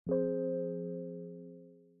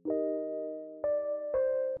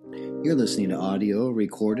You're listening to audio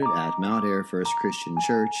recorded at Mount Air First Christian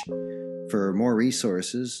Church. For more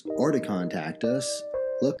resources or to contact us,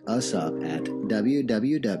 look us up at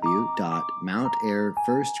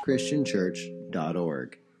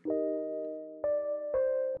www.mountairfirstchristianchurch.org.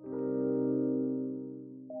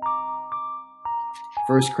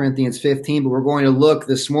 1 Corinthians 15, but we're going to look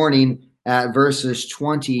this morning at verses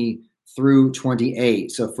 20 through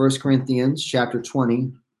 28. So 1 Corinthians chapter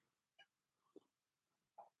 20,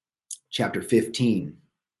 chapter 15,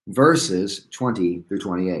 verses 20 through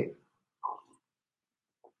 28.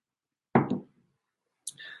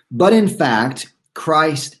 But in fact,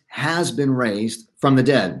 Christ has been raised from the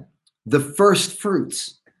dead, the first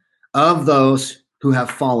fruits of those who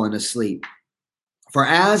have fallen asleep. For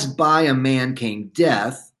as by a man came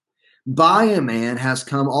death, by a man has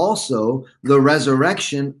come also the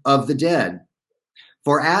resurrection of the dead.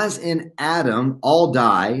 For as in Adam all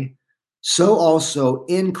die, so also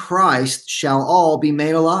in Christ shall all be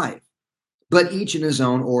made alive, but each in his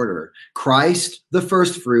own order. Christ the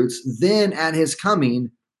first fruits, then at his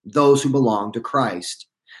coming, those who belong to Christ.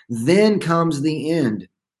 Then comes the end,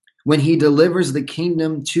 when he delivers the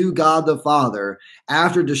kingdom to God the Father,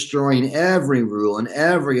 after destroying every rule and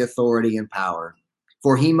every authority and power.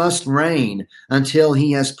 For he must reign until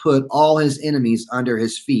he has put all his enemies under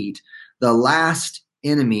his feet. The last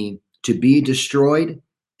enemy to be destroyed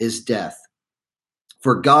is death.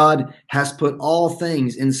 For God has put all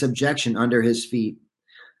things in subjection under his feet.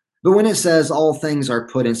 But when it says all things are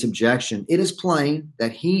put in subjection, it is plain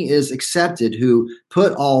that he is accepted who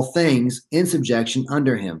put all things in subjection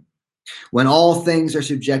under him. When all things are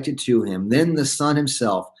subjected to him, then the Son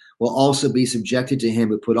himself will also be subjected to him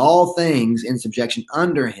who put all things in subjection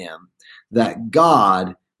under him, that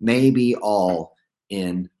God may be all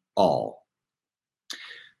in all.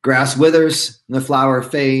 Grass withers, and the flower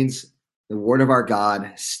fades. The word of our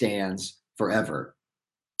God stands forever.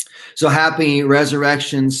 So happy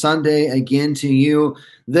Resurrection Sunday again to you.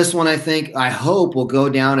 This one, I hope will go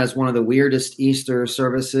down as one of the weirdest Easter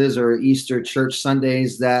services or Easter church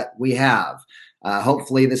Sundays that we have.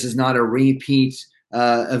 Hopefully this is not a repeat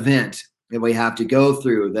event that we have to go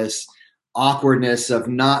through, this awkwardness of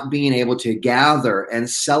not being able to gather and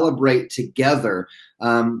celebrate together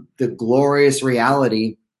the glorious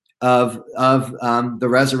reality of the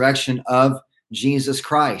resurrection of Jesus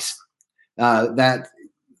Christ. That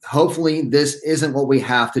hopefully this isn't what we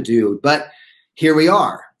have to do, but here we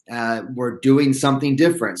are. We're doing something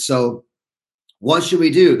different. So what should we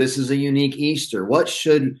do? This is a unique Easter. What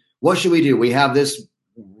should we do? We have this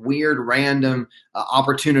weird random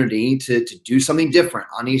opportunity to do something different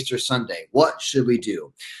on Easter Sunday. What should we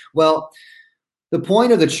do? Well, the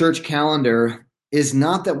point of the church calendar is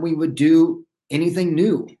not that we would do anything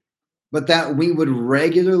new, but that we would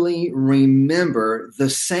regularly remember the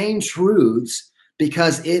same truths,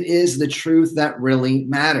 because it is the truth that really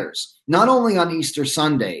matters. Not only on Easter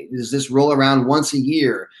Sunday does this roll around once a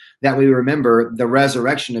year that we remember the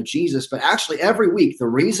resurrection of Jesus, but actually every week. The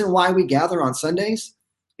reason why we gather on Sundays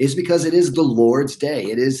is because it is the Lord's Day.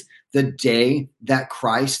 It is the day that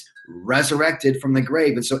Christ resurrected from the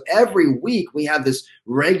grave. And so every week we have this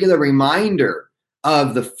regular reminder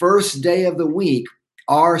of the first day of the week,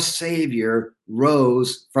 our Savior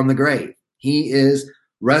rose from the grave. He is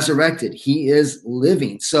resurrected. He is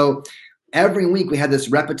living. So every week we have this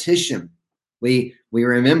repetition. We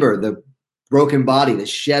remember the broken body, the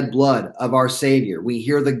shed blood of our Savior. We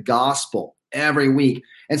hear the gospel every week.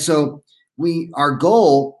 And so our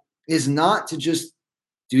goal is not to just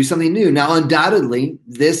do something new. Now, undoubtedly,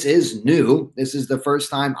 this is new. This is the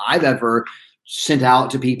first time I've ever sent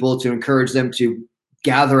out to people to encourage them to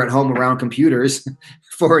gather at home around computers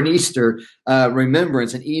for an Easter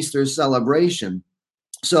remembrance, an Easter celebration.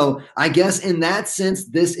 So I guess in that sense,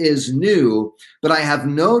 this is new, but I have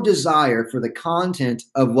no desire for the content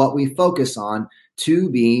of what we focus on to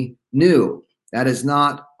be new. That is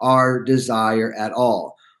not our desire at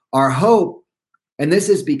all. Our hope, and this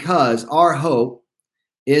is because our hope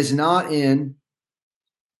is not in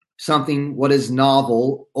something what is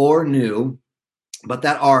novel or new, but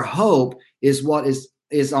that our hope is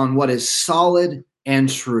on what is solid and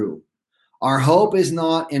true. Our hope is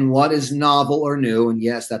not in what is novel or new. And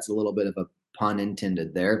yes, that's a little bit of a pun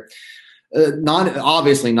intended there.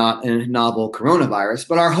 Obviously not in a novel coronavirus,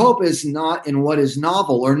 but our hope is not in what is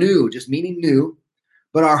novel or new, just meaning new,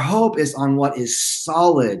 but our hope is on what is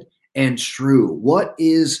solid and true, what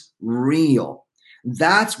is real.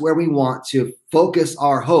 That's where we want to focus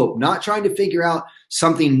our hope, not trying to figure out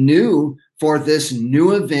something new for this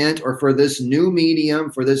new event or for this new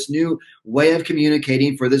medium, for this new way of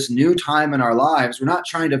communicating, for this new time in our lives. We're not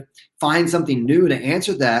trying to find something new to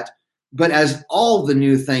answer that, But as all the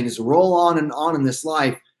new things roll on in this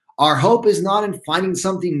life, our hope is not in finding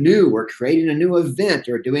something new or creating a new event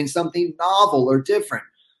or doing something novel or different.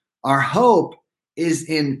 Our hope is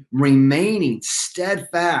in remaining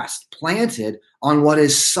steadfast, planted on what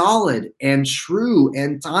is solid and true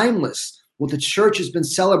and timeless, what the church has been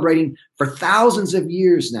celebrating for thousands of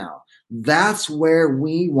years now. That's where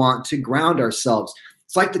we want to ground ourselves.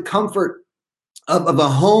 It's like the comfort of a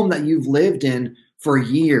home that you've lived in for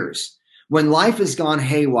years. When life has gone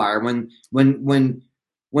haywire, when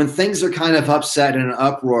things are kind of upset and an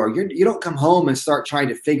uproar, you don't come home and start trying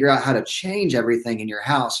to figure out how to change everything in your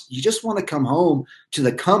house. You just want to come home to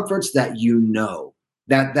the comforts that you know,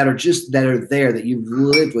 that are there, that you've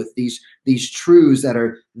lived with, these truths that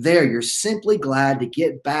are there. You're simply glad to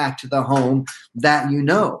get back to the home that you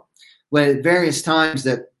know. When at various times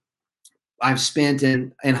that I've spent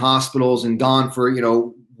in hospitals and gone for,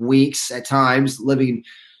 weeks at times,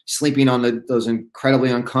 sleeping on those incredibly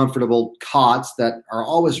uncomfortable cots that are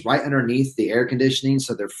always right underneath the air conditioning,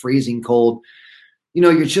 so they're freezing cold.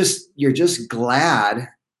 You're just glad,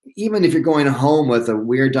 even if you're going home with a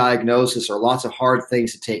weird diagnosis or lots of hard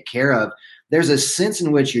things to take care of, there's a sense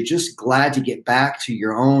in which you're just glad to get back to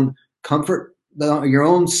your own comfort, your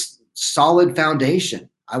own solid foundation.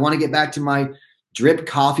 I want to get back to my drip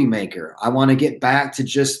coffee maker. I want to get back to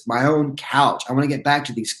just my own couch. I want to get back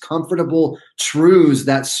to these comfortable truths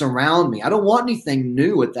that surround me. I don't want anything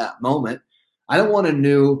new at that moment. I don't want a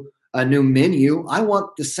new menu. I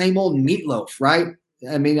want the same old meatloaf, right?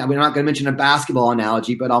 I mean, I'm not going to mention a basketball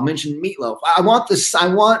analogy, but I'll mention meatloaf. I want this.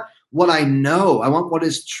 I want what I know. I want what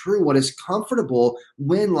is true, what is comfortable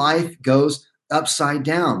when life goes upside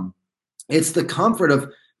down. It's the comfort of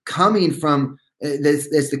coming from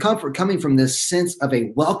it's the comfort coming from this sense of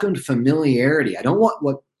a welcomed familiarity. I don't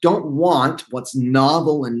want what's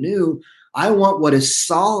novel and new. I want what is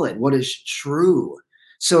solid, what is true.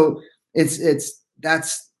 So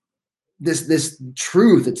that's this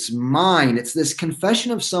truth. It's mine. It's this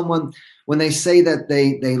confession of someone when they say that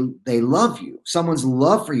they love you, someone's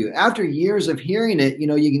love for you. After years of hearing it,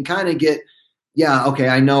 you can kind of get, yeah, okay,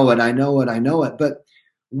 I know it. But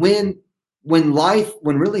when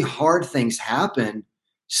really hard things happen,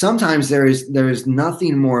 sometimes there is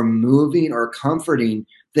nothing more moving or comforting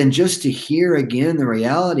than just to hear again the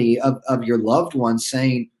reality of your loved one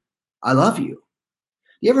saying, I love you.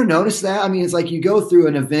 You ever notice that? I mean, it's like you go through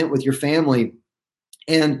an event with your family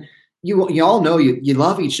and you all know you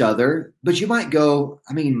love each other, but you might go,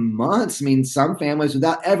 months, some families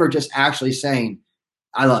without ever just actually saying,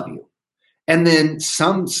 I love you. And then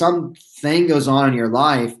some thing goes on in your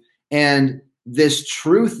life, and this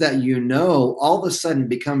truth that all of a sudden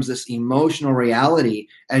becomes this emotional reality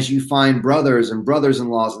as you find brothers and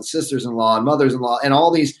brothers-in-laws and sisters-in-law and mothers-in-law and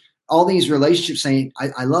all these relationships saying,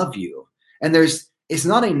 I love you. And it's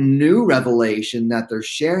not a new revelation that they're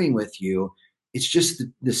sharing with you. It's just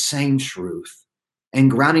the same truth and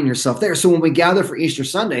grounding yourself there. So when we gather for Easter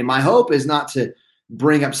Sunday, my hope is not to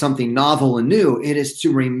bring up something novel and new. It is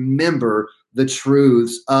to remember the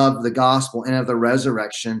truths of the gospel and of the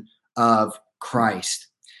resurrection of Christ.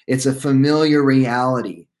 It's a familiar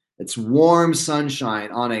reality. It's warm sunshine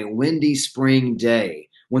on a windy spring day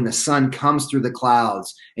when the sun comes through the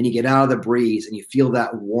clouds and you get out of the breeze and you feel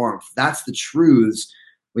that warmth. That's the truths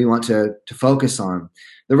we want to focus on.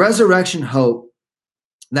 The resurrection hope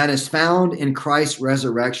that is found in Christ's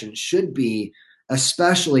resurrection should be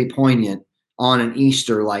especially poignant on an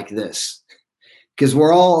Easter like this, because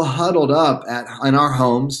we're all huddled up in our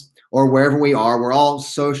homes or wherever we are. We're all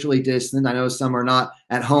socially distant. I know some are not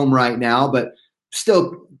at home right now, but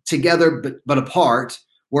still together but apart.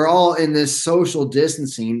 We're all in this social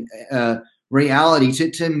distancing reality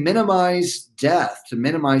to minimize death, to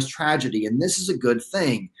minimize tragedy, and this is a good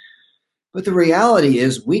thing. But the reality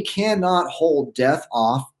is we cannot hold death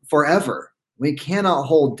off forever. We cannot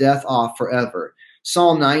hold death off forever.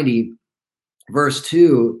 Psalm 90, verse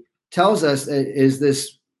 2 tells us is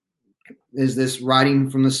this writing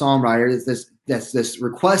from the psalm writer, that's this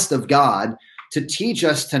request of God to teach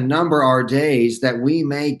us to number our days that we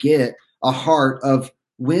may get a heart of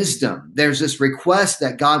wisdom. There's this request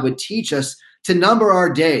that God would teach us to number our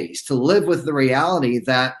days, to live with the reality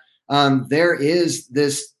that there is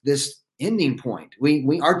this ending point.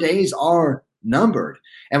 Our days are numbered,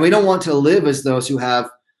 and we don't want to live as those who have,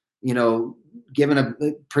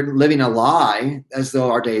 living a lie as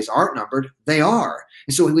though our days aren't numbered. They are.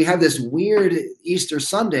 And so we have this weird Easter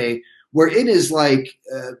Sunday where it is like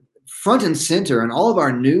front and center in all of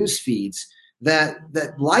our news feeds that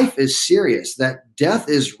life is serious, that death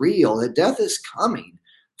is real, that death is coming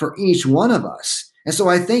for each one of us. And so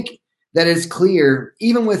I think that it's clear,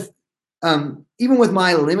 even with even with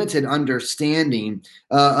my limited understanding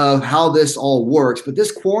of how this all works, but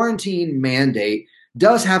this quarantine mandate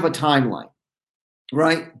does have a timeline,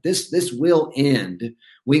 right? This will end.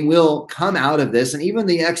 We will come out of this, and even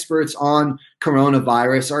the experts on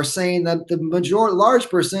coronavirus are saying that the large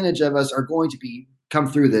percentage of us are going to come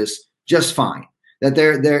through this just fine. That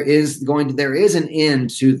there is an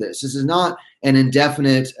end to this. This is not an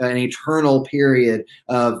indefinite, an eternal period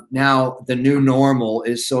of now the new normal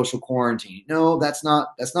is social quarantine. No, that's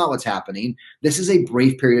not what's happening. This is a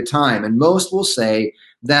brief period of time, and most will say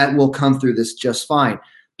that we'll come through this just fine.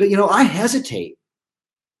 But I hesitate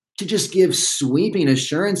to just give sweeping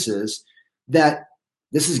assurances that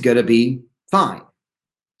this is going to be fine.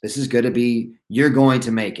 This is going to be, you're going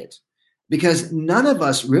to make it. Because none of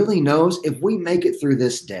us really knows if we make it through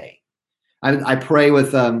this day. I pray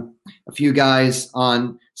with a few guys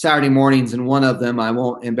on Saturday mornings, and one of them, I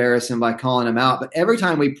won't embarrass him by calling him out, but every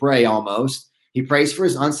time we pray almost, he prays for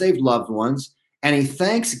his unsaved loved ones, and he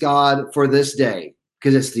thanks God for this day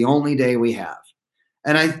because it's the only day we have.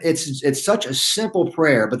 And it's such a simple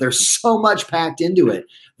prayer, but there's so much packed into it.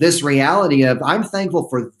 This reality of I'm thankful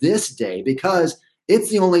for this day because it's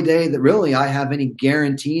the only day that really I have any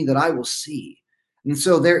guarantee that I will see. And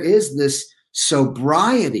so there is this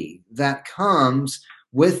sobriety that comes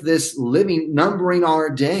with this living, numbering our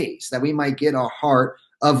days, that we might get a heart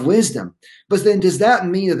of wisdom. But then does that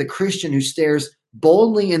mean that the Christian who stares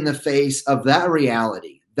boldly in the face of that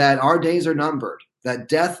reality, that our days are numbered, that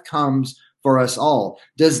death comes for us all,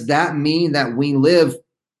 does that mean that we live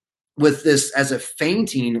with this as a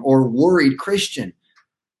fainting or worried Christian?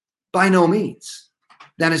 By no means.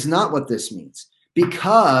 That is not what this means,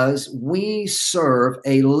 because we serve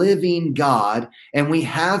a living God and we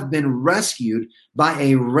have been rescued by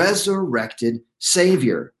a resurrected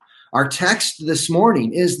Savior. Our text this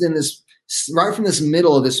morning is in this, right from this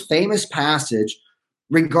middle of this famous passage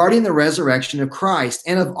regarding the resurrection of Christ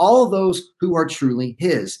and of all those who are truly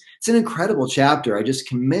his. It's an incredible chapter. I just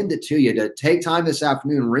commend it to you to take time this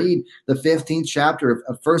afternoon and read the 15th chapter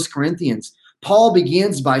of 1 Corinthians. Paul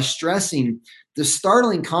begins by stressing the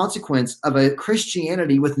startling consequence of a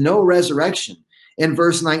Christianity with no resurrection. In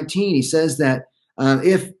verse 19, he says that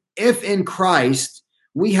if in Christ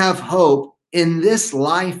we have hope in this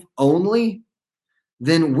life only,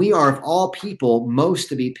 then we are of all people most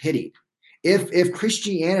to be pitied. If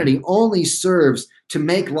Christianity only serves to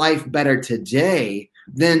make life better today,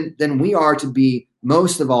 then we are to be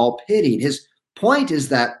most of all pitied. His point is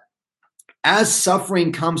that as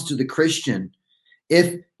suffering comes to the Christian,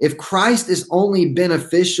 if Christ is only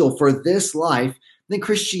beneficial for this life, then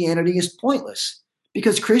Christianity is pointless,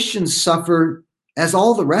 because Christians suffer as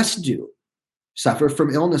all the rest do. Suffer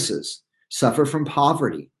from illnesses, suffer from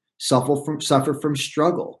poverty, suffer from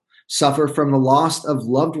struggle, suffer from the loss of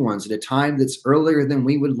loved ones at a time that's earlier than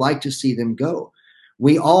we would like to see them go.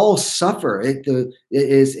 We all suffer. It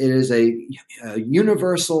is a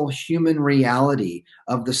universal human reality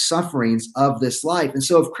of the sufferings of this life. And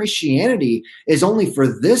so if Christianity is only for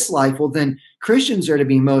this life, well, then Christians are to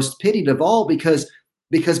be most pitied of all, because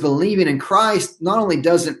believing in Christ not only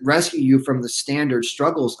doesn't rescue you from the standard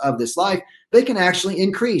struggles of this life, they can actually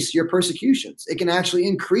increase your persecutions. It can actually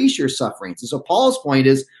increase your sufferings. And so Paul's point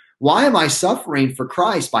is, why am I suffering for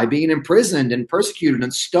Christ by being imprisoned and persecuted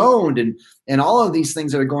and stoned and all of these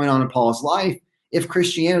things that are going on in Paul's life if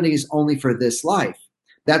Christianity is only for this life?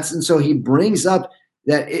 And so he brings up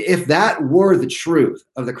that if that were the truth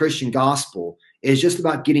of the Christian gospel, is just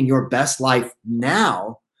about getting your best life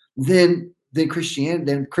now, then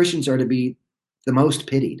Christians are to be the most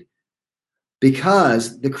pitied,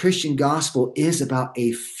 because the Christian gospel is about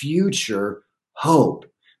a future hope.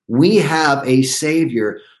 We have a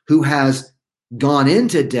Savior who has gone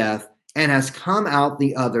into death and has come out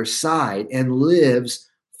the other side and lives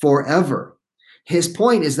forever. His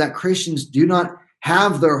point is that Christians do not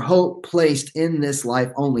have their hope placed in this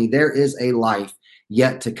life only. There is a life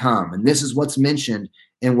yet to come. And this is what's mentioned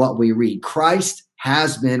in what we read. Christ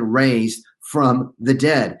has been raised from the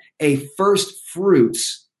dead, a first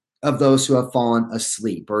fruits of those who have fallen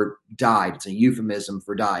asleep or died. It's a euphemism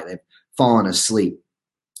for die. They've fallen asleep.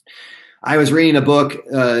 I was reading a book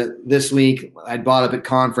this week. I'd bought up at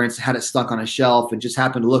conference, had it stuck on a shelf, and just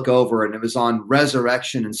happened to look over, and it was on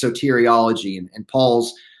resurrection and soteriology, and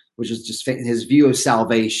Paul's, which is just his view of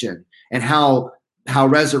salvation, and how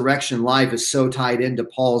resurrection life is so tied into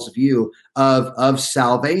Paul's view of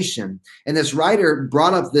salvation. And this writer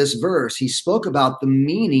brought up this verse. He spoke about the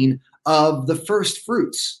meaning of the first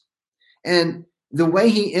fruits, and the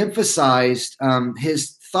way he emphasized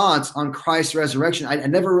his thoughts on Christ's resurrection. I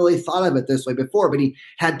never really thought of it this way before, but he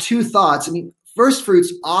had two thoughts. I mean, first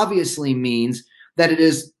fruits obviously means that it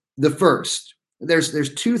is the first.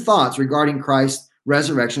 There's two thoughts regarding Christ's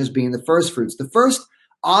resurrection as being the first fruits. The first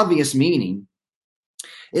obvious meaning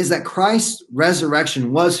is that Christ's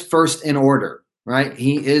resurrection was first in order, right?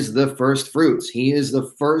 He is the first fruits. He is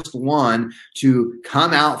the first one to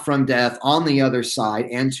come out from death on the other side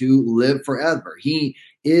and to live forever. He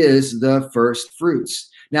is the first fruits.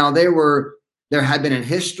 Now, there had been in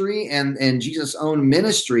history and Jesus' own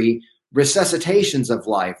ministry resuscitations of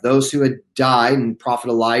life, those who had died, and prophet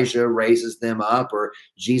Elijah raises them up, or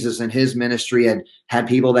Jesus in his ministry had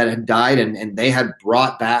people that had died and they had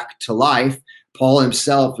brought back to life. Paul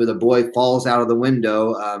himself, with a boy falls out of the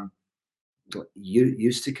window,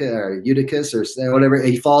 Eutychus or whatever,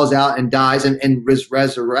 he falls out and dies and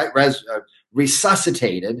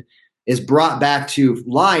resuscitated, is brought back to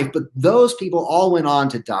life. But those people all went on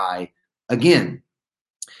to die again.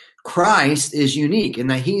 Christ is unique in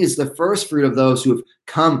that he is the first fruit of those who have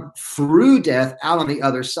come through death out on the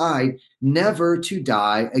other side, never to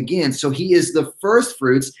die again. So he is the first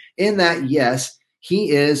fruits in that, yes,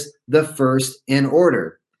 he is the first in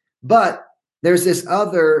order. But there's this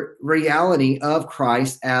other reality of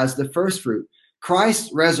Christ as the first fruit.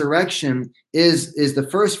 Christ's resurrection is the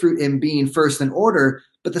first fruit in being first in order.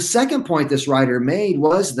 But the second point this writer made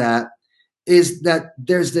was that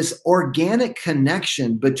there's this organic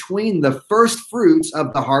connection between the first fruits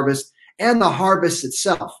of the harvest and the harvest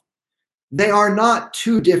itself. They are not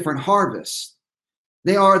two different harvests.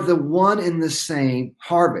 They are the one and the same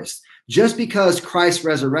harvest. Just because Christ's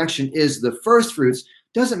resurrection is the first fruits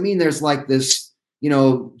doesn't mean there's like this,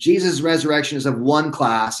 Jesus' resurrection is of one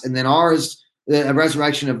class, and then ours, the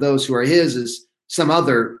resurrection of those who are his, is some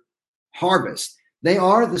other harvest. They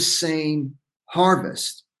are the same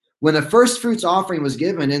harvest. When the first fruits offering was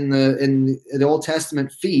given in the Old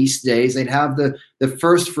Testament feast days, they'd have the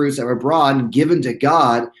first fruits that were brought and given to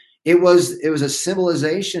God. It was a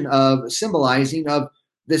symbolizing of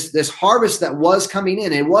this harvest that was coming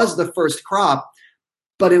in. It was the first crop,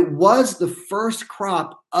 but it was the first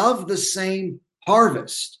crop of the same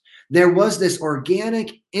harvest. There was this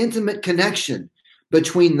organic, intimate connection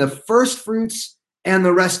between the first fruits and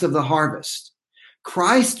the rest of the harvest.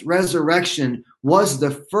 Christ's resurrection was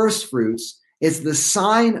the first fruits. It's the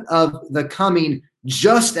sign of the coming,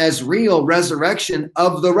 just as real resurrection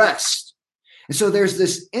of the rest. And so there's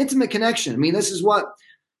this intimate connection. I mean, this is what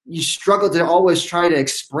you struggle to always try to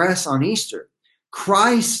express on Easter.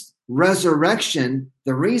 Christ's resurrection,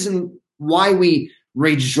 the reason why we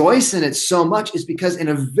rejoice in it so much is because in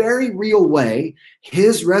a very real way,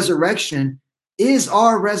 his resurrection is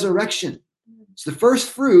our resurrection. It's the first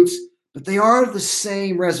fruits, but they are the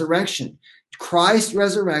same resurrection. Christ's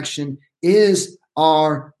resurrection is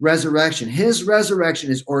our resurrection. His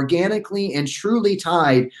resurrection is organically and truly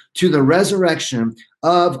tied to the resurrection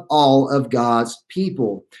of all of God's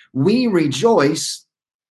people. We rejoice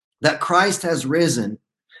that Christ has risen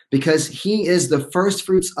because he is the first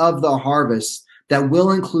fruits of the harvest that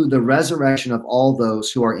will include the resurrection of all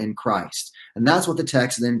those who are in Christ. And that's what the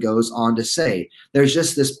text then goes on to say. There's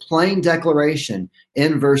just this plain declaration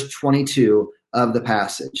in verse 22 of the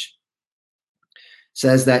passage. It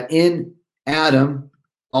says that in Adam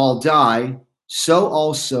all die, so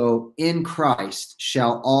also in Christ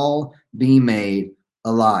shall all be made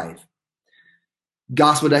alive.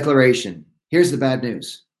 Gospel declaration. Here's the bad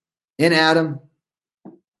news. In Adam,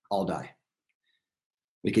 all die.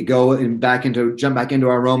 We could go and jump back into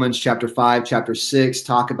our Romans chapter 5, chapter 6,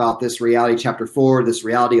 talk about this reality, chapter 4, this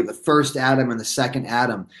reality of the first Adam and the second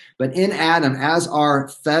Adam. But in Adam, as our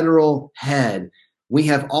federal head, we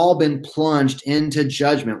have all been plunged into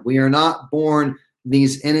judgment. We are not born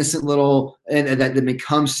these innocent little that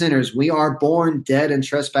become sinners. We are born dead in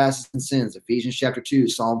trespasses and sins. Ephesians chapter 2,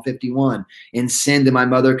 Psalm 51. In sin did my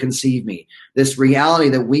mother conceive me. This reality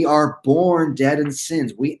that we are born dead in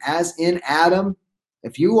sins. We, as in Adam,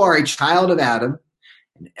 if you are a child of Adam,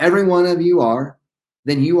 and every one of you are,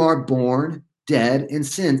 then you are born dead in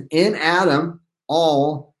sin. In Adam,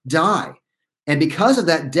 all die. And because of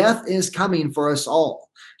that, death is coming for us all.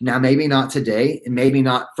 Now, maybe not today, and maybe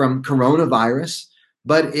not from coronavirus,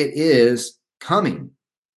 but it is coming.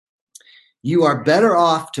 You are better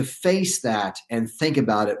off to face that and think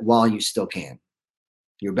about it while you still can.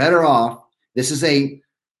 You're better off. This is a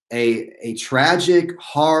tragic,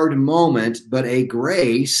 hard moment, but a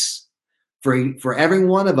grace for every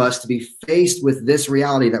one of us to be faced with this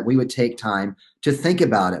reality that we would take time to think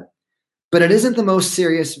about it. But it isn't the most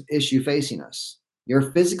serious issue facing us.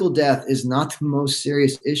 Your physical death is not the most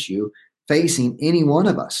serious issue facing any one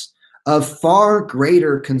of us. Of far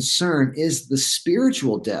greater concern is the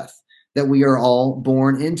spiritual death that we are all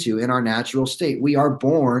born into in our natural state. We are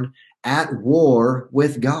born at war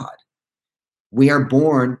with God. We are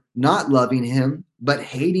born not loving him, but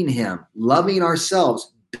hating him, loving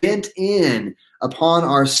ourselves, bent in upon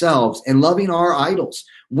ourselves and loving our idols.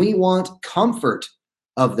 We want comfort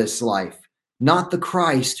of this life, not the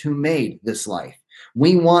Christ who made this life.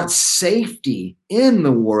 We want safety in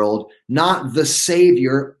the world, not the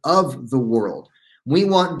Savior of the world. We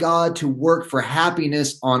want God to work for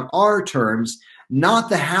happiness on our terms, not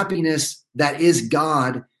the happiness that is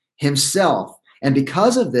God himself. And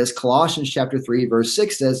because of this, Colossians chapter 3, verse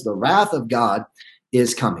 6 says, the wrath of God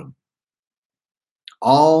is coming.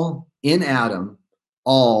 All in Adam,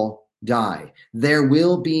 all die. There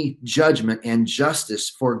will be judgment and justice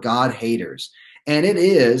for God haters. And it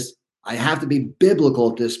is, I have to be biblical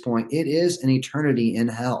at this point, it is an eternity in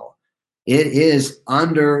hell. It is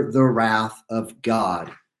under the wrath of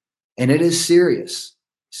God. And it is serious.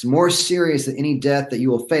 It's more serious than any death that you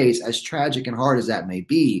will face, as tragic and hard as that may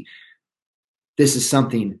be. This is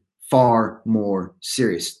something far more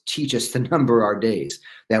serious. Teach us to number our days,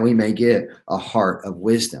 that we may get a heart of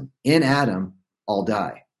wisdom. In Adam, all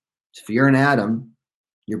die. So if you're in Adam,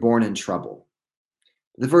 you're born in trouble.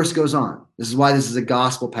 The verse goes on. This is why this is a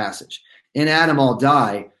gospel passage. In Adam all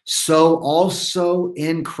die, so also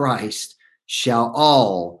in Christ shall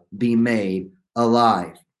all be made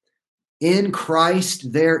alive. In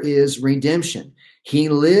Christ there is redemption. He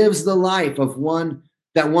lives the life of one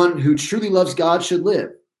who truly loves God should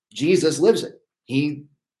live. Jesus lives it.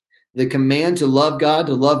 The command to love God,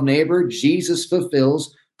 to love neighbor, Jesus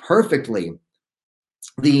fulfills perfectly.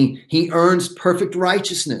 He earns perfect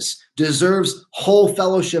righteousness, deserves whole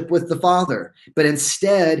fellowship with the Father, but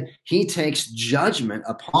instead he takes judgment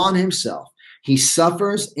upon himself. He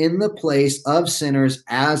suffers in the place of sinners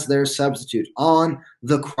as their substitute on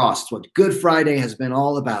the cross. It's what Good Friday has been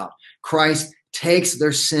all about. Christ takes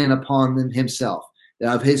their sin upon himself,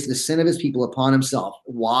 the sin of his people upon himself.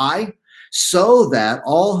 Why? So that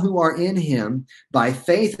all who are in him, by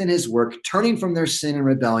faith in his work, turning from their sin and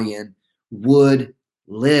rebellion, would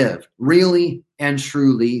live, really and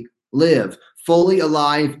truly live, fully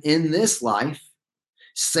alive in this life,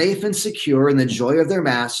 safe and secure in the joy of their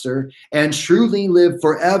master, and truly live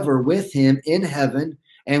forever with him in heaven,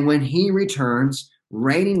 and when he returns,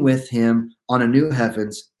 reigning with him on a new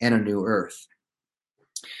heavens and a new earth.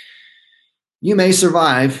 You may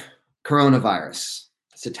survive coronavirus.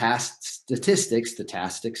 Statistics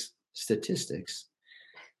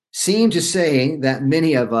seem to say that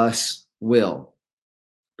many of us will,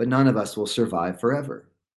 but none of us will survive forever.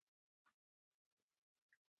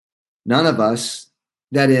 None of us,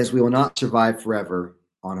 that is, we will not survive forever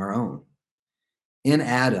on our own. In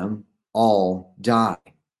Adam, all die.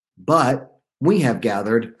 But we have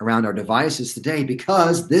gathered around our devices today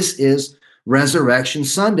because this is Resurrection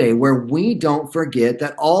Sunday, where we don't forget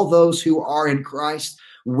that all those who are in Christ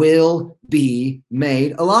will be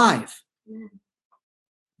made alive.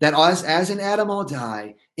 That as in Adam all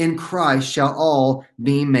die, in Christ shall all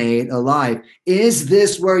be made alive. Is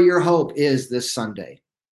this where your hope is this Sunday?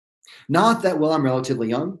 Not that, well, I'm relatively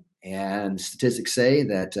young, and statistics say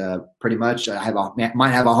that pretty much I might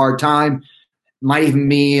have a hard time. Might even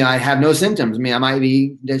be I have no symptoms.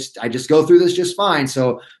 I just go through this just fine.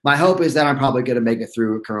 So my hope is that I'm probably going to make it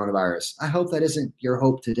through coronavirus. I hope that isn't your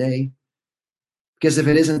hope today, because if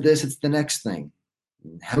it isn't this, it's the next thing.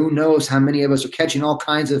 Who knows how many of us are catching all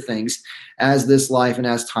kinds of things as this life and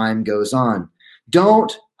as time goes on.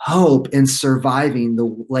 Don't hope in surviving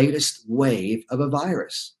the latest wave of a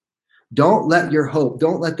virus. Don't let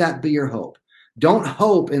that be your hope. Don't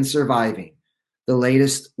hope in surviving the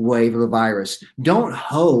latest wave of a virus. Don't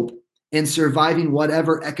hope in surviving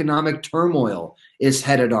whatever economic turmoil is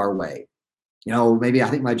headed our way. Maybe I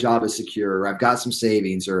think my job is secure, or I've got some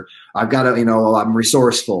savings, or I'm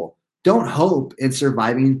resourceful. Don't hope in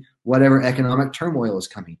surviving whatever economic turmoil is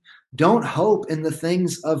coming. Don't hope in the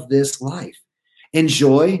things of this life.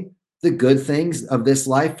 Enjoy the good things of this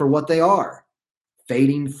life for what they are.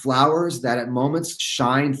 Fading flowers that at moments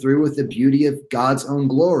shine through with the beauty of God's own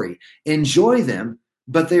glory. Enjoy them,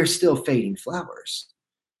 but they're still fading flowers.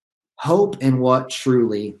 Hope in what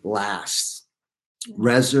truly lasts.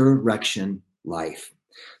 Resurrection life.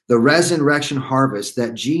 The resurrection harvest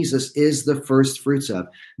that Jesus is the first fruits of.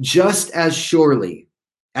 Just as surely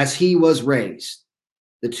as he was raised.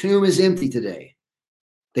 The tomb is empty today.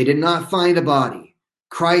 They did not find a body.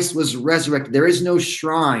 Christ was resurrected. There is no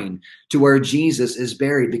shrine to where Jesus is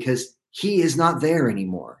buried because he is not there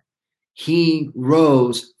anymore. He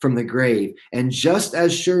rose from the grave. And just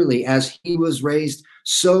as surely as he was raised,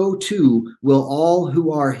 so too will all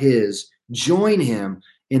who are his join him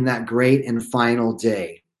in that great and final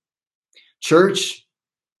day. Church,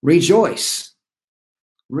 rejoice.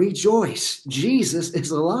 Rejoice. Jesus is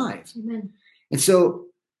alive. Amen. And so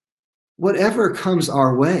whatever comes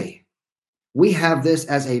our way, we have this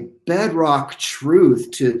as a bedrock truth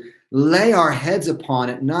to lay our heads upon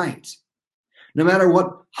at night. No matter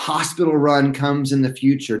what hospital run comes in the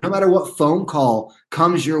future, no matter what phone call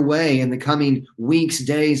comes your way in the coming weeks,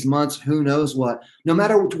 days, months, who knows what, no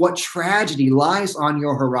matter what tragedy lies on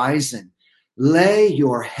your horizon, lay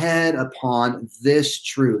your head upon this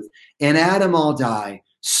truth. In Adam all die,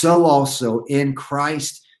 so also in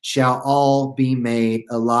Christ shall all be made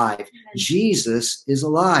alive. Amen. Jesus is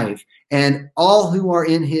alive, and all who are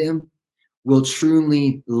in him will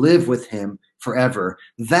truly live with him forever.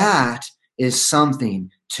 That is something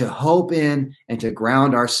to hope in and to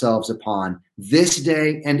ground ourselves upon this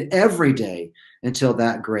day and every day until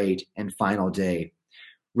that great and final day.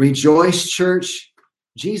 Rejoice, church.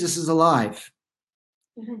 Jesus is alive.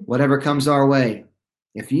 Whatever comes our way,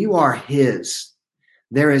 if you are his,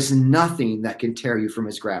 there is nothing that can tear you from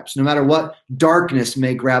his grasp. No matter what darkness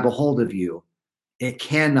may grab a hold of you, it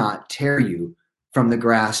cannot tear you from the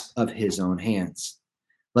grasp of his own hands.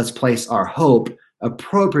 Let's place our hope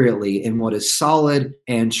appropriately in what is solid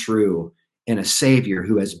and true, in a Savior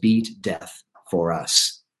who has beat death for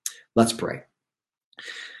us. Let's pray.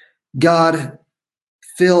 God,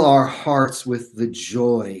 fill our hearts with the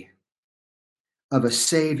joy of a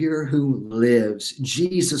Savior who lives,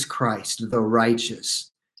 Jesus Christ, the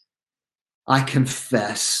righteous. I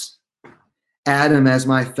confess, Adam as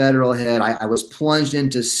my federal head, I was plunged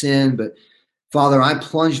into sin, but Father, I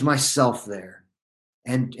plunged myself there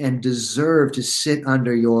and deserve to sit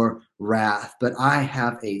under your wrath. But I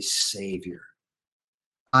have a Savior.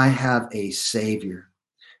 I have a Savior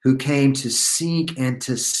who came to seek and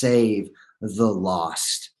to save the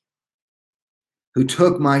lost, who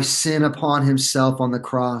took my sin upon himself on the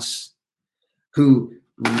cross, who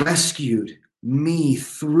rescued me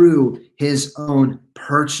through his own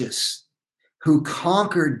purchase, who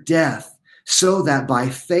conquered death so that by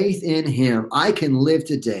faith in him, I can live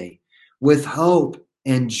today with hope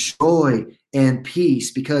and joy and peace,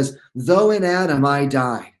 because though in Adam I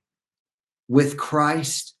died, with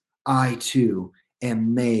Christ I too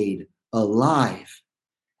am made alive.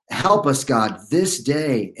 Help us, God, this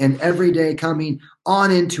day and every day coming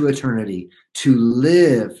on into eternity to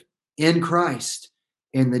live in Christ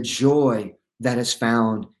in the joy that is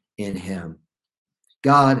found in him.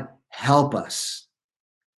 God, help us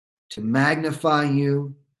to magnify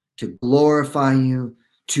you, to glorify you,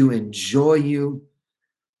 to enjoy you,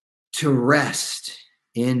 to rest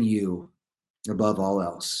in you above all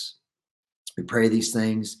else. We pray these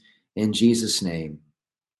things in Jesus' name.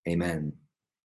 Amen.